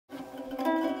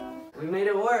We made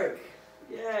it work.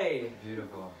 Yay.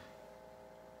 Beautiful.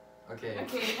 Okay.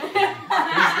 Okay.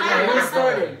 Who's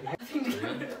starting?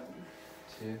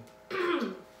 3,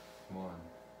 2, 1.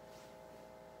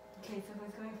 Okay, so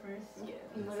who's going first? Yeah.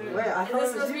 Wait, I Is thought this it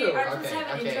was supposed to be you. our supposed to have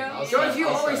an Okay, intro? I'll George, you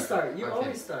I'll always start. start. You Okay.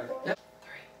 always start. Yep.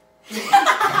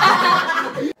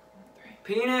 3.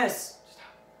 Penis.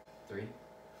 Stop. 3,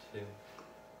 2.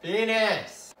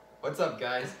 Penis! What's up,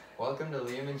 guys? Welcome to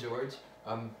Liam and George.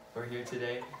 We're here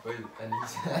today with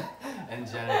Anissa and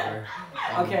Jennifer.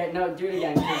 Okay, no, do it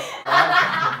again. 'Cause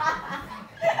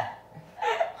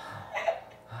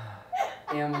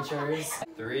amateurs.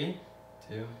 3,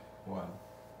 2, 1.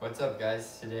 What's up,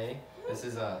 guys? Today, this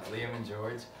is Liam and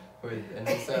George with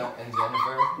Anissa and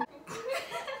Jennifer.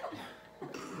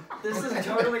 This is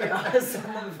totally us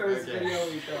on the first Okay. video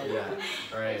we filmed. Yeah,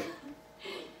 alright.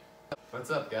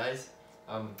 What's up, guys?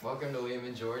 Welcome to Liam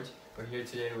and George. We're here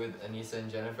today with Anissa and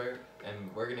Jennifer,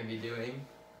 and we're gonna be doing...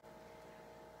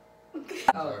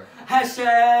 Oh.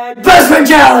 Hashtag Best Friend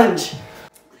Challenge!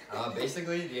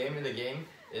 Basically, the aim of the game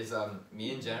is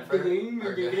me and Jennifer Me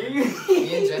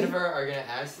and Jennifer are gonna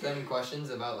ask them questions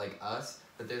about like us,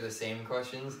 but they're the same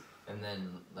questions, and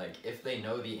then like if they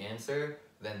know the answer,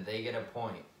 then they get a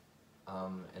point,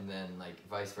 and then like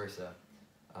vice versa.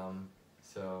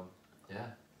 So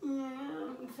yeah.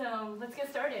 So let's get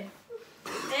started.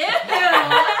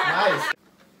 Nice.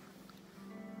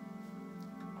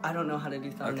 I don't know how to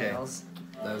do thumbnails.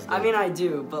 That was good. I mean, I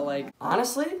do, but like,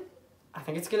 honestly, I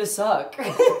think it's gonna suck.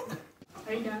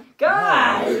 Are you done?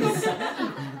 Guys! Is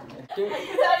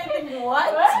that even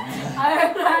what?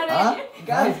 I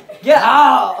Guys, get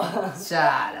out!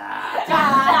 Shut up.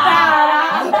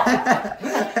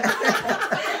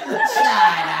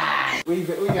 We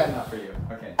got enough for you.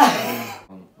 Okay.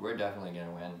 We're definitely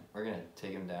gonna win. We're gonna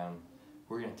take him down.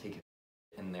 We're gonna take it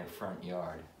in their front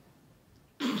yard.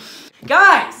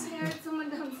 Guys! I heard someone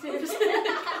downstairs.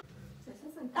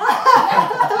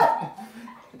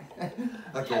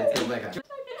 Okay, let's go back up.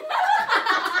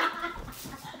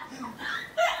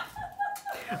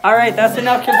 Alright, that's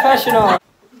enough confessional.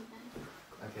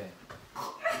 Okay.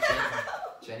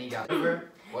 Jenny got over.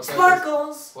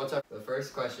 Sparkles! The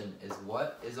first question is,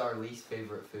 what is our least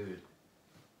favorite food?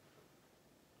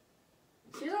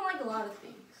 She doesn't like a lot of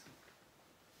things.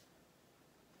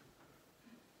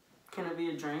 Can it be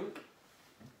a drink?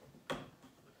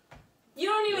 You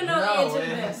don't even know the No, answer to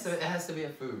it this. has to be a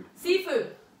food.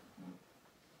 Seafood.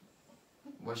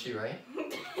 Was she right?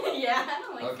 Yeah, I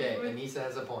don't like Okay, seafood. Anissa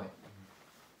has a point.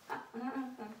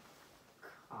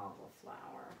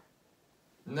 Cauliflower.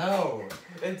 No,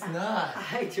 it's not.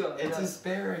 I don't It's know.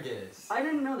 asparagus. I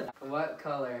didn't know that. What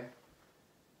color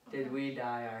did we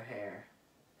dye our hair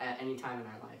at any time in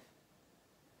our life?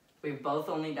 We both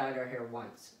only dyed our hair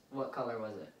once. What color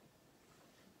was it?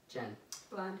 Jen.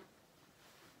 Blonde.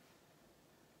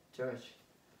 George.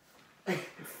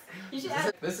 You should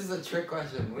ask. This is a trick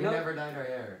question. We No. never dyed our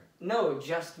hair. No,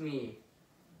 just me.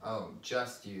 Oh,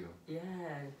 just you. Yeah.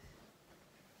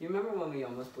 You remember when we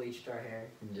almost bleached our hair?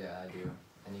 Yeah, I do.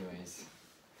 Anyways.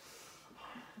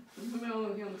 No,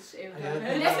 we almost shaved Yeah,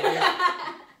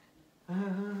 that.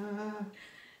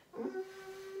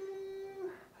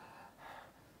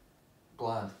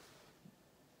 Blonde.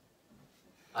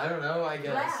 I don't know, I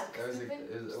guess. Black, That was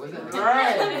stupid. was it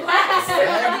Right. red?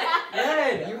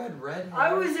 Red! You had red hair?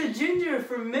 I was a ginger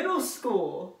from middle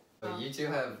school. But you two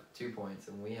have 2 points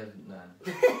and we have none. I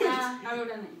wrote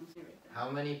down the answer right How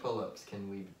many pull-ups can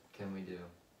we do?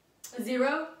 there.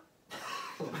 0.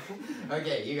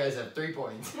 Okay, you guys have 3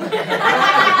 points.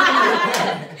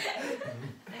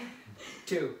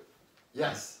 2.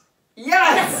 Yes.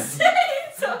 Yes!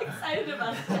 He's so excited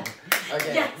about that.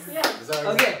 Okay. Yes, yes.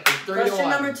 So Okay, it's 3 to question 1.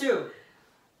 number 2.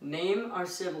 Name our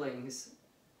siblings.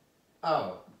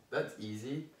 Oh, that's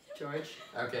easy. George.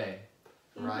 Okay.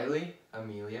 Riley,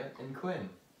 Amelia, and Quinn.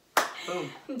 Boom.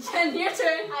 Jen, your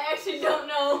turn. I actually don't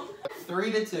know.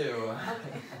 3 to 2.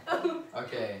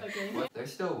 Okay. Okay. What? They're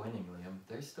still winning, Liam.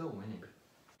 They're still winning.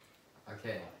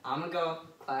 Okay. I'm gonna go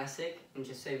classic and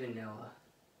just say vanilla.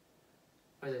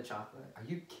 Or is it chocolate? Are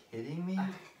you kidding me?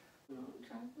 No,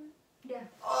 chocolate? Yeah.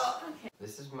 Okay.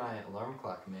 This is my alarm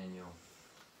clock manual.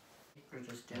 We're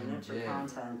just doing it for MJ.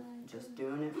 content. Just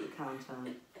doing it for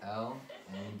content. L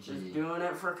and G. Just doing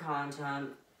it for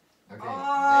content. Okay.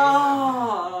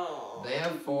 Oh! They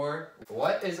have 4.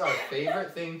 What is our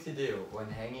favorite thing to do when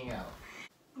hanging out?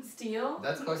 Steal?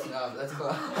 That's close enough. That's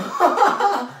close.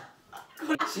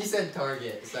 She said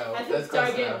Target, so I think that's close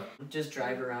Target. enough. Just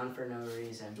drive around for no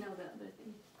reason. No, the other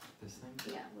thing. This thing?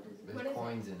 Yeah, what is it? There's What is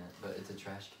coins in it, but it's a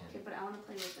trash it? Okay, can. but I want to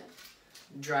play with it.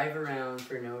 Drive around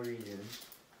for no reason.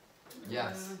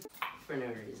 Yes. For no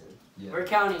reason. Yeah. We're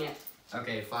counting it.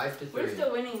 Okay, 5 to 3. We're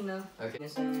still winning though. Okay.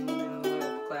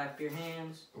 Clap your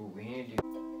hands. Ooh, we need to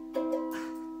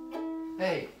do.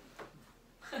 Hey,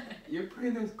 you're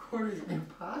putting those quarters in your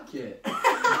pocket. You've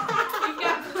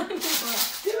got plenty more.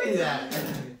 Give me that.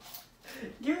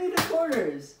 Give me the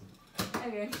quarters.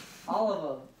 Okay. All of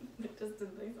them. Just in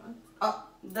these ones.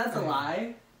 That's a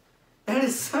lie. That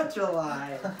is such a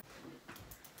lie.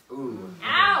 Ooh.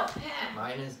 Ow!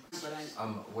 Mine is. But I.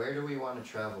 Where do we want to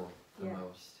travel the Yeah.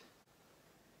 most?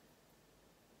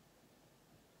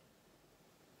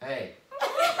 Hey.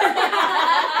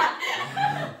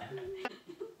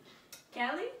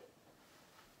 Cali?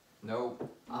 Nope.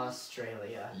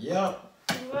 Australia. Yep.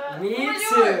 What? Me What was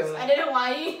too. yours? I did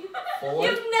Hawaii. 4.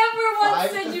 You've never once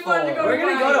 5 said to you wanted to 4. go We're to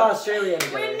gonna Hawaii. go to Australia We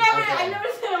together. never. Okay. I never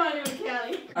said I wanted to go to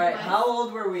Cali. All right, how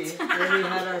old were we when we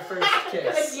had our first I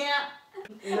kiss? can't.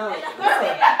 No,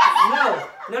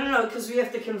 because we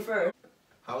have to confer.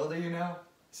 How old are you now?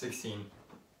 16.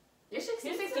 You're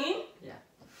 16. You're 16?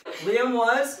 Liam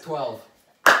was? 12.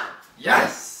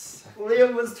 Yes!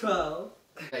 Liam was 12.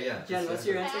 Yeah. Jen, what's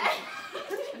your answer?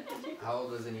 How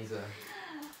old was Anissa?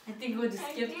 I think we'll just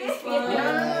skip this No, one.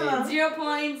 no, no. 0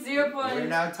 points. 0 We're points.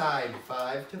 now tied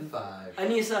 5 to 5.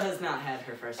 Anissa has not had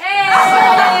her first kiss.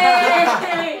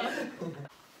 Hey!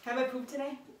 Have I pooped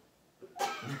today?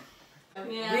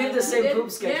 Yeah. We have the same Did-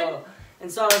 poop schedule.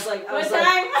 And so I was like, What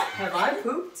time? have I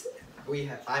pooped?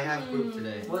 I have pooped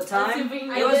today. What Let's see time? if we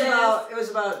can It do was this.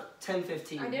 about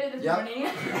 10:15. I did it this Yep.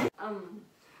 morning.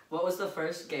 What was the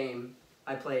first game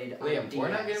I played on Liam, DS? we're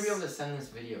not going to be able to send this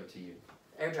video to you.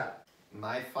 AirDrop.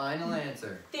 My final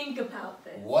answer. Think about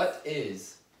this. What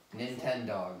is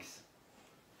Nintendogs?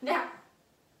 Now.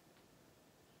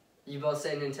 You both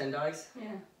say Nintendogs?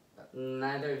 Yeah.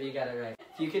 Neither of you got it right.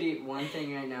 If you could eat one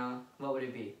thing right now, what would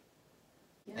it be?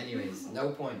 Anyways, no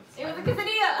points. It was a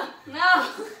quesadilla.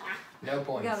 No. No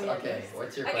points. Got me at Okay, least.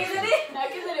 what's your A question? quesadilla. A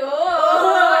quesadilla.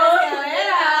 Oh,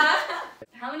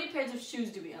 escalera. How many pairs of shoes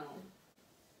do we own?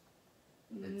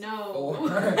 It's No.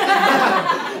 4.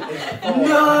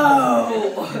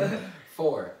 It's 4.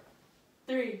 4.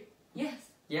 3. Yes.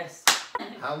 Yes.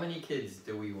 How many kids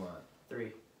do we want?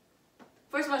 3.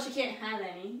 First of all, she can't have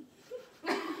any.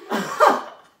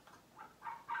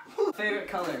 Favorite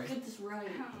color? Get this right.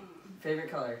 Favorite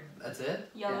color? That's it?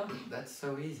 Yellow. That's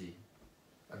so easy.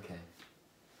 Okay.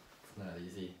 It's not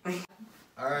easy.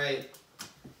 Alright.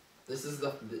 This is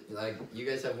like, you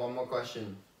guys have one more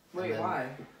question. Wait, why?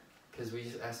 Because we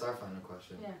just asked our final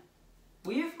question. Yeah.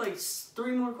 We have like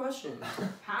 3 more questions.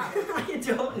 How? I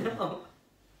don't know.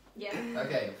 Yeah.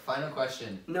 Okay, final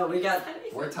question. No, we got.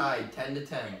 We're tied 10 to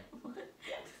 10.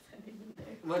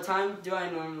 What time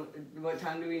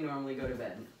do we normally go to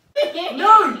bed?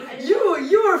 No,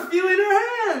 you are feeling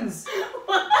her hands.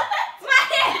 What?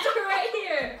 My hands are right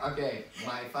here. Okay,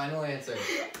 my final answer.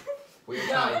 We are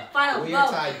Go, tied. final, We are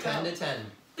go, tied go. 10 to 10.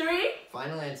 3.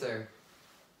 Final answer.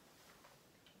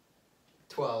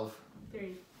 12.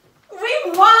 3.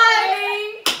 We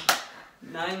won.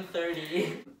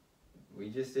 9:30. We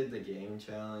just did the game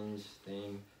challenge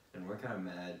thing, and we're kind of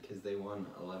mad because they won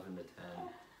 11 to 10.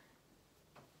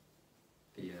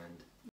 The end.